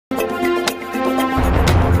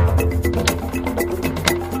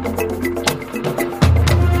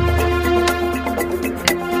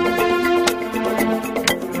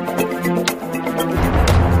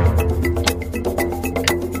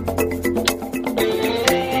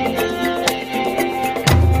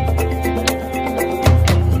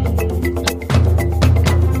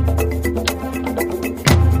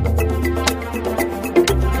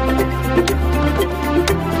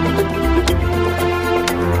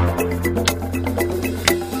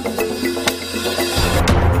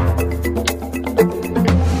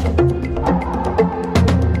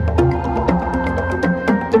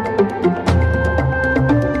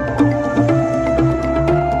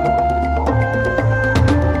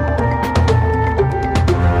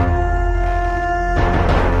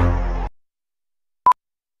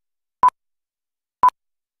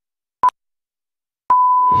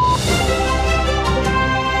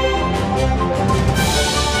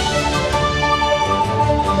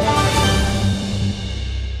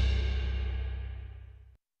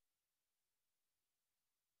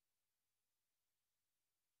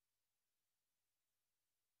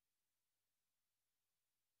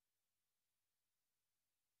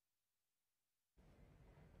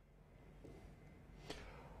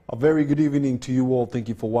A very good evening to you all. Thank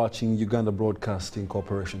you for watching Uganda Broadcasting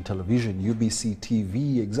Corporation Television, UBC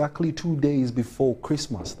TV, exactly 2 days before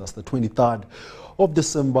Christmas. That's the 23rd of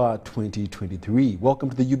December 2023. Welcome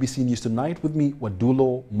to the UBC News Tonight with me,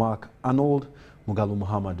 Wadulo, Mark, Arnold, Mugalu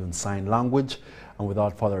Muhammad on sign language. And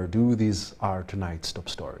without further ado, these are tonight's top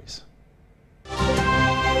stories.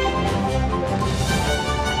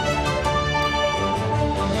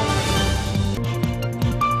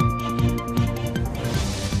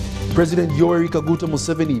 President Yoweri Kaguta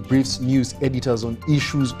Museveni briefs news editors on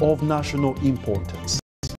issues of national importance.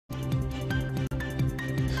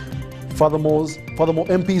 Furthermore,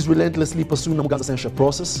 MPs relentlessly pursue Namugan's censure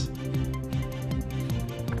process.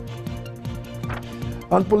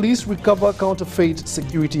 And police recover counterfeit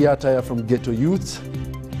security attire from ghetto youths.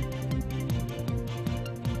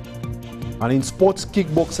 And in sports,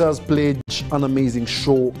 kickboxers pledge an amazing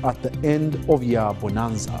show at the end of year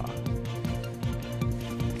bonanza.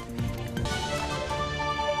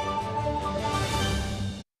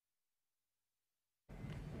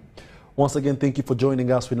 Once again, thank you for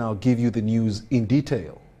joining us. We now give you the news in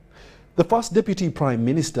detail. The first Deputy Prime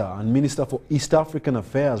Minister and Minister for East African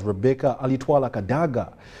Affairs, Rebecca Alitwala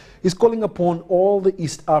Kadaga, is calling upon all the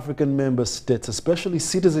East African member states, especially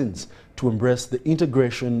citizens, to embrace the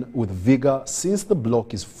integration with vigor since the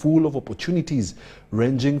bloc is full of opportunities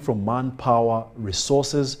ranging from manpower,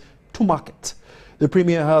 resources to market. The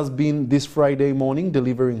Premier has been this Friday morning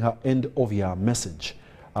delivering her end-of-year message,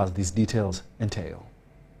 as these details entail.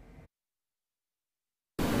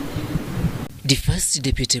 The first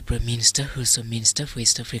Deputy Prime Minister, also Minister for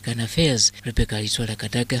East African Affairs, Rebecca Alitwala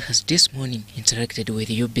Kadaga, has this morning interacted with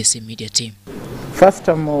the UBC media team. First,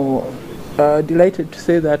 I'm delighted to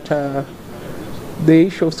say that the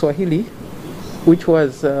issue of Swahili, which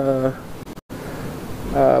was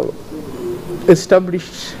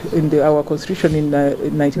established in our constitution in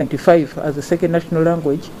 1995 as a second national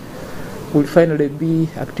language, will finally be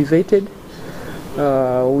activated.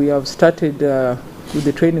 We have started with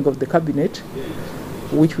the training of the cabinet,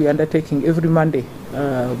 which we are undertaking every Monday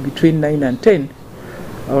between 9 and 10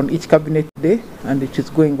 on each cabinet day, and it is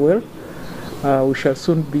going well. We shall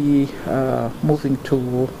soon be moving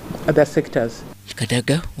to other sectors.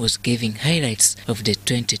 Kadaga was giving highlights of the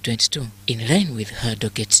 2022 in line with her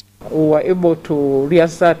docket. We were able to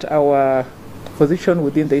reassert our position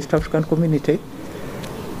within the East African community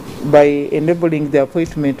by enabling the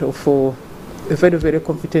appointment of a very, very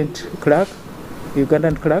competent clerk,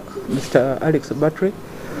 Ugandan clerk, Mr. Alex Battery,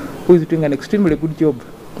 who is doing an extremely good job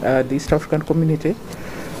at the East African community,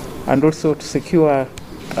 and also to secure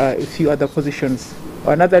a few other positions.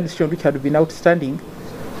 Another decision which had been outstanding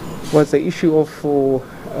was the issue of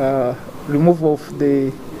removal of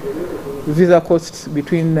the visa costs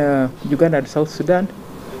between Uganda and South Sudan,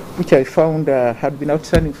 which I found had been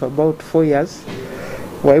outstanding for about 4 years.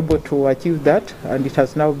 We were able to achieve that, and it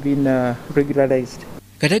has now been regularized.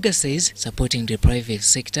 Kadaga says supporting the private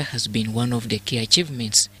sector has been one of the key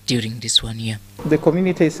achievements during this 1 year. The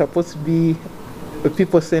community is supposed to be a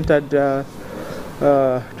people-centered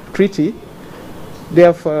treaty.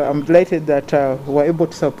 Therefore, I'm delighted that we're able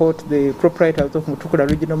to support the proprietors of Mutukula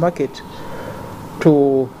Regional Market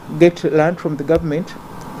to get land from the government,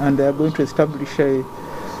 and they are going to establish a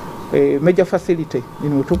major facility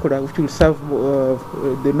in Mutukula which will serve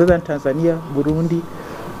the northern Tanzania, Burundi,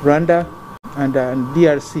 Rwanda, and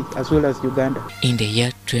DRC, as well as Uganda. In the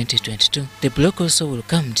year 2022, the bloc also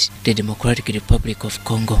welcomed the Democratic Republic of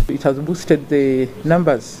Congo. It has boosted the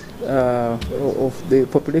numbers of the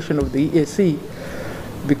population of the EAC,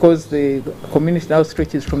 because the community now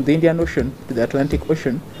stretches from the Indian Ocean to the Atlantic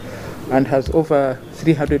Ocean and has over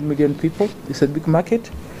 300 million people. It's a big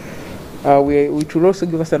market. Which will also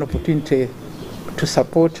give us an opportunity to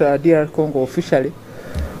support DR Congo officially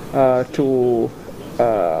to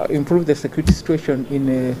improve the security situation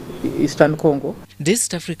in Eastern Congo. This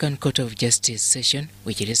East African Court of Justice session,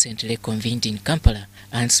 which recently convened in Kampala,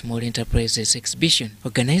 and Small Enterprises exhibition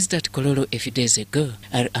organized at Kololo a few days ago,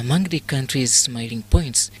 are among the country's smiling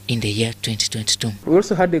points in the year 2022. We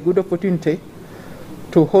also had a good opportunity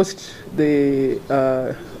to host the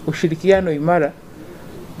Ushirikiano Imara,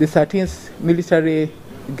 the 13th military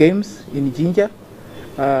games in Jinja.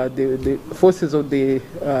 The forces of the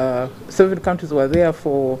 7 countries were there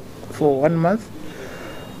for 1 month.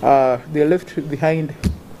 They left behind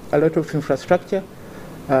a lot of infrastructure.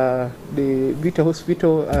 The Vita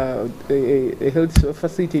Hospital, a health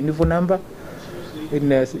facility in Nuvunamba, in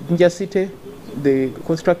Jinja City. They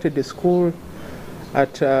constructed a school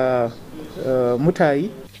at Mutai.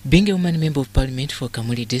 Being a woman member of parliament for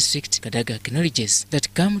Kamuli district, Kadaga acknowledges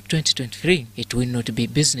that come 2023, it will not be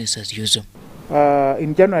business as usual.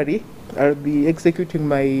 In January, I'll be executing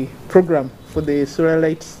my program for the solar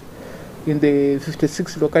lights in the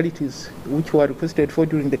 56 localities which were requested for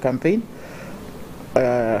during the campaign.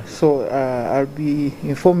 So I'll be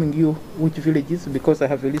informing you which villages, because I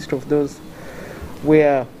have a list of those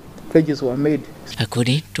where pledges were made.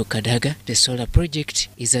 According to Kadaga, the solar project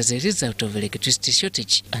is as a result of electricity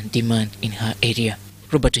shortage and demand in her area.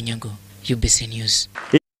 Robert Onyango, UBC News.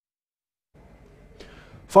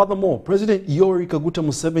 Furthermore, President Yoweri Kaguta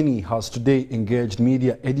Museveni has today engaged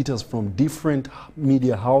media editors from different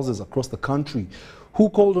media houses across the country who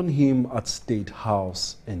called on him at State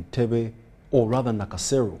House Entebbe, or rather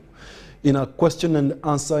Nakasero. In a question and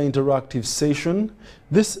answer interactive session,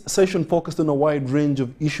 this session focused on a wide range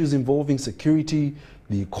of issues involving security,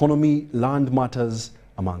 the economy, land matters,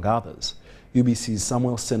 among others. UBC's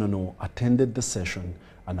Samuel Senono attended the session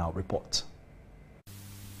and now reports.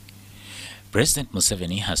 President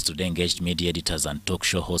Museveni has today engaged media editors and talk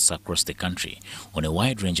show hosts across the country on a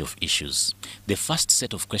wide range of issues. The first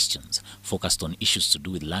set of questions focused on issues to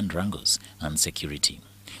do with land wrangles and security.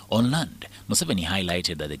 On land, Museveni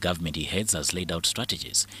highlighted that the government he heads has laid out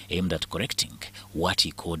strategies aimed at correcting what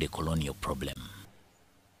he called a colonial problem.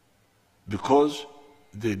 Because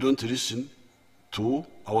they don't listen to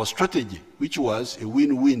our strategy, which was a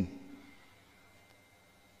win-win.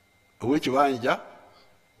 Which wanja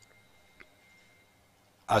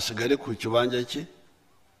asigale ku kibanja kye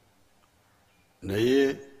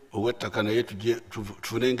naye owettaka naye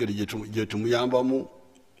tufune engeri gye tumuyambamu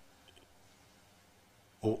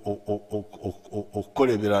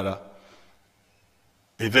okukola ebirala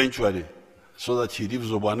eventually, so that he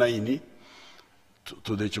leaves obwanaini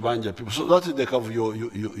to the kibanja people. So that is the cover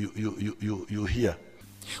you hear.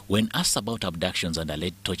 When asked about abductions and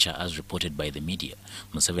alleged torture as reported by the media,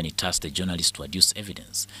 Museveni tasked the journalist to adduce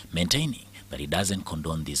evidence, maintaining that he doesn't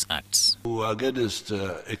condone these acts. We are against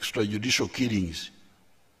extrajudicial killings.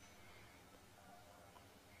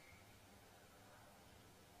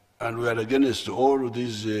 And we are against all of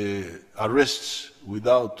these arrests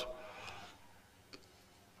without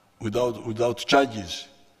charges.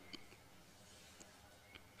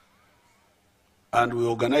 And we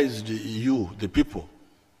organized you, the people.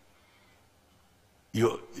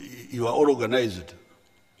 You are all organized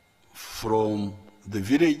from the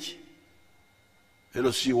village,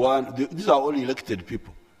 LOC1, these are all elected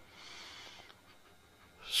people.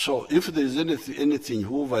 So if there is anything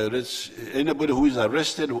who violates, anybody who is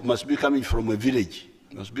arrested must be coming from a village,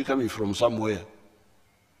 must be coming from somewhere.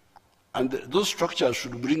 And those structures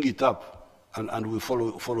should bring it up, and we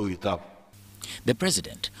follow it up. The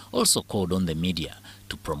president also called on the media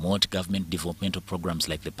to promote government developmental programs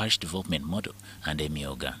like the Parish Development Model and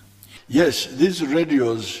Emioga. Yes, these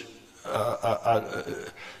radios,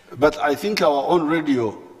 but I think our own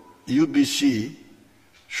radio, UBC,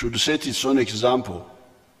 should set its own example.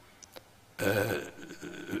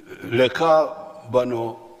 Leka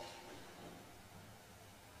bano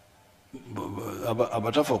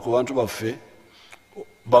abatafa ku bantu baffe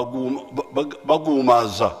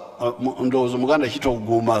bagumaza ndowooza Muganda kita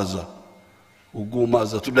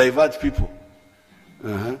ugumaza to divert people.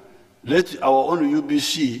 Let our own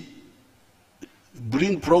UBC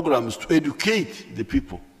bring programs to educate the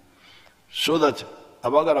people so that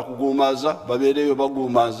abagala kugumaza babereyo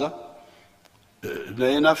bagumaza.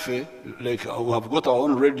 Like we have got our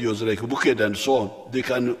own radios like Buked and so on. They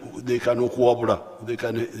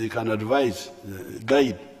can advise,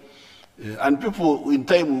 guide, and people in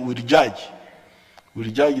time will judge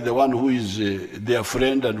the one who is their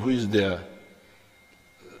friend and who is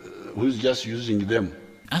just using them.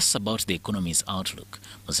 Asked about the economy's outlook,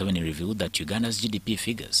 Museveni revealed that Uganda's GDP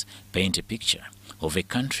figures paint a picture of a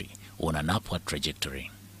country on an upward trajectory.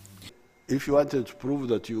 If you wanted to prove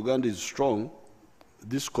that Uganda is strong,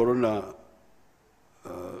 this corona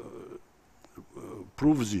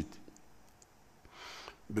proves it.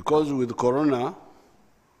 Because with corona,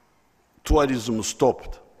 tourism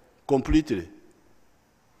stopped completely.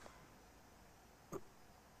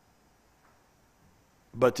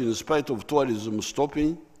 But in spite of tourism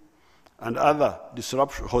stopping and other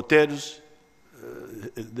disruption, hotels,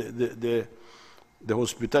 the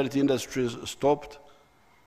hospitality industry stopped,